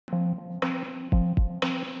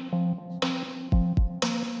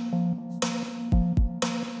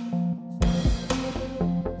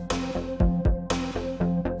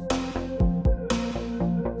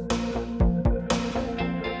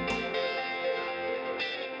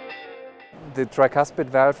the tricuspid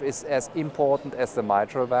valve is as important as the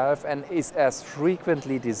mitral valve and is as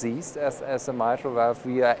frequently diseased as the mitral valve.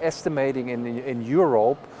 We are estimating in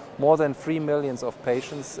Europe more than 3 million of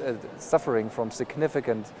patients suffering from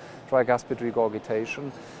significant tricuspid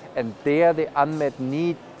regurgitation. And there the unmet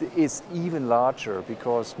need is even larger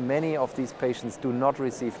because many of these patients do not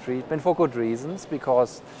receive treatment for good reasons,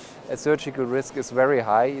 because a surgical risk is very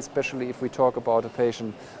high, especially if we talk about a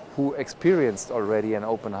patient who experienced already an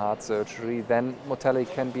open heart surgery. Then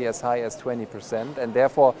mortality can be as high as 20%, and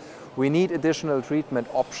therefore we need additional treatment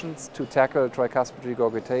options to tackle tricuspid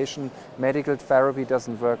regurgitation. Medical therapy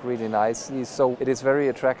doesn't work really nicely, so it is very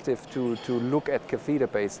attractive to look at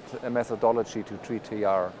catheter-based methodology to treat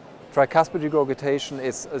TR. Tricuspid regurgitation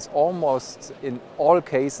is almost in all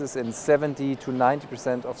cases, in 70 to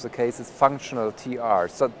 90% of the cases, functional TR.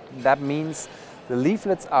 So that means the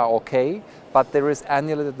leaflets are okay, but there is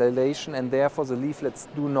annular dilation, and therefore the leaflets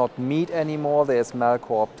do not meet anymore. There is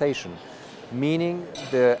malcoaptation, meaning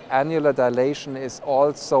the annular dilation is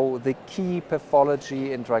also the key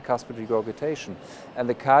pathology in tricuspid regurgitation. And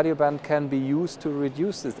the Cardioband can be used to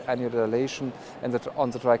reduce this annular dilation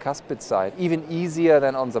on the tricuspid side. Even easier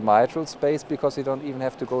than on the mitral space, because you don't even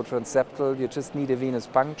have to go transeptal. You just need a venous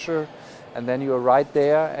puncture, and then you are right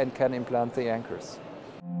there and can implant the anchors.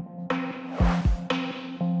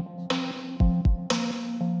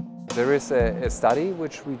 There is a study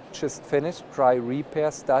which we just finished, TRI-REPAIR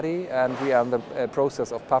study, and we are in the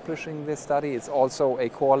process of publishing this study. It's also a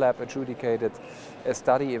core lab adjudicated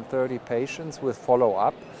study in 30 patients with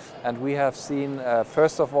follow-up. And we have seen,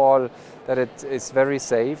 first of all, that it is very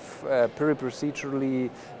safe. Peri-procedurally,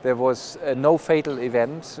 there was no fatal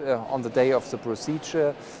event on the day of the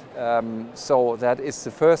procedure. So that is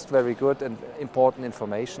the first very good and important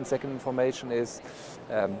information. Second information is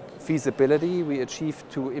feasibility. We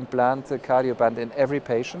achieved to implant the Cardioband in every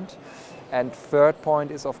patient. And third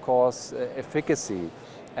point is, of course, efficacy.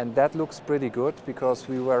 And that looks pretty good because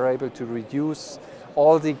we were able to reduce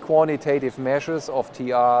all the quantitative measures of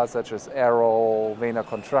TR, such as arrow, vena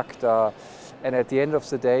contracta, and at the end of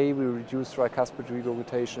the day we reduced tricuspid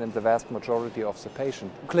regurgitation in the vast majority of the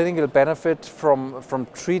patient. Clinical benefit from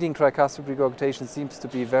treating tricuspid regurgitation seems to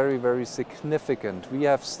be very, very significant. We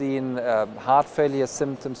have seen heart failure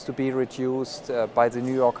symptoms to be reduced by the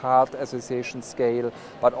New York Heart Association scale,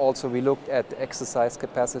 but also we looked at exercise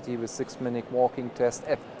capacity with 6-minute walking test,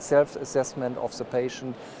 at self-assessment of the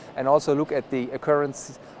patient, and also look at the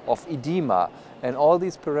occurrence of edema. And all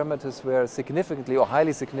these parameters were significantly or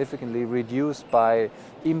highly significantly reduced by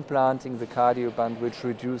implanting the Cardioband, which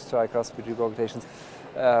reduced tricuspid regurgitation.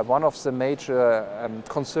 One of the major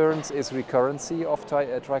concerns is recurrency of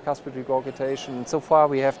tricuspid regurgitation. So far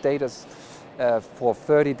we have data for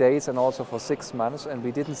 30 days and also for 6 months, and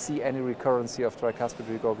we didn't see any recurrency of tricuspid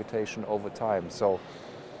regurgitation over time. So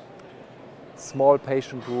small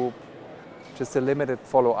patient group, just a limited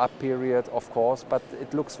follow-up period, of course, but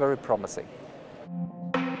it looks very promising.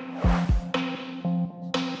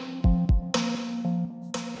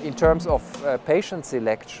 In terms of patient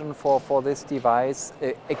selection for this device,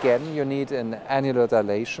 again, you need an annular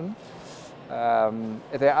dilation.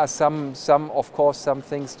 There are of course, some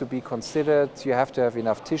things to be considered. You have to have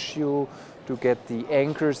enough tissue to get the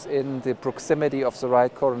anchors in. The proximity of the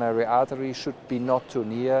right coronary artery should be not too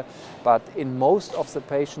near, but in most of the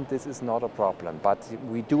patients this is not a problem. But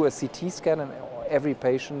we do a CT scan in every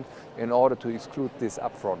patient in order to exclude this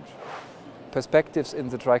upfront. Perspectives in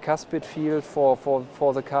the tricuspid field for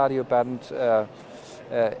the Cardioband.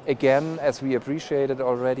 Again, as we appreciated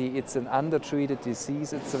already, it's an undertreated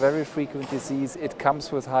disease. It's a very frequent disease. It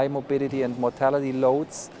comes with high morbidity and mortality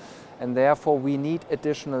loads, and therefore we need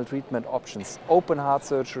additional treatment options. Open heart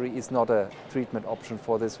surgery is not a treatment option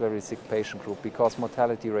for this very sick patient group because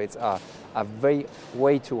mortality rates are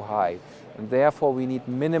way too high. And therefore we need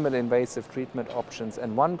minimal invasive treatment options.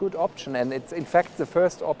 And one good option, and it's in fact the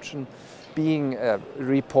first option being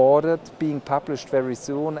reported, being published very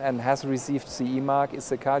soon and has received CE mark, is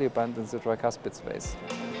the Cardioband in the tricuspid space.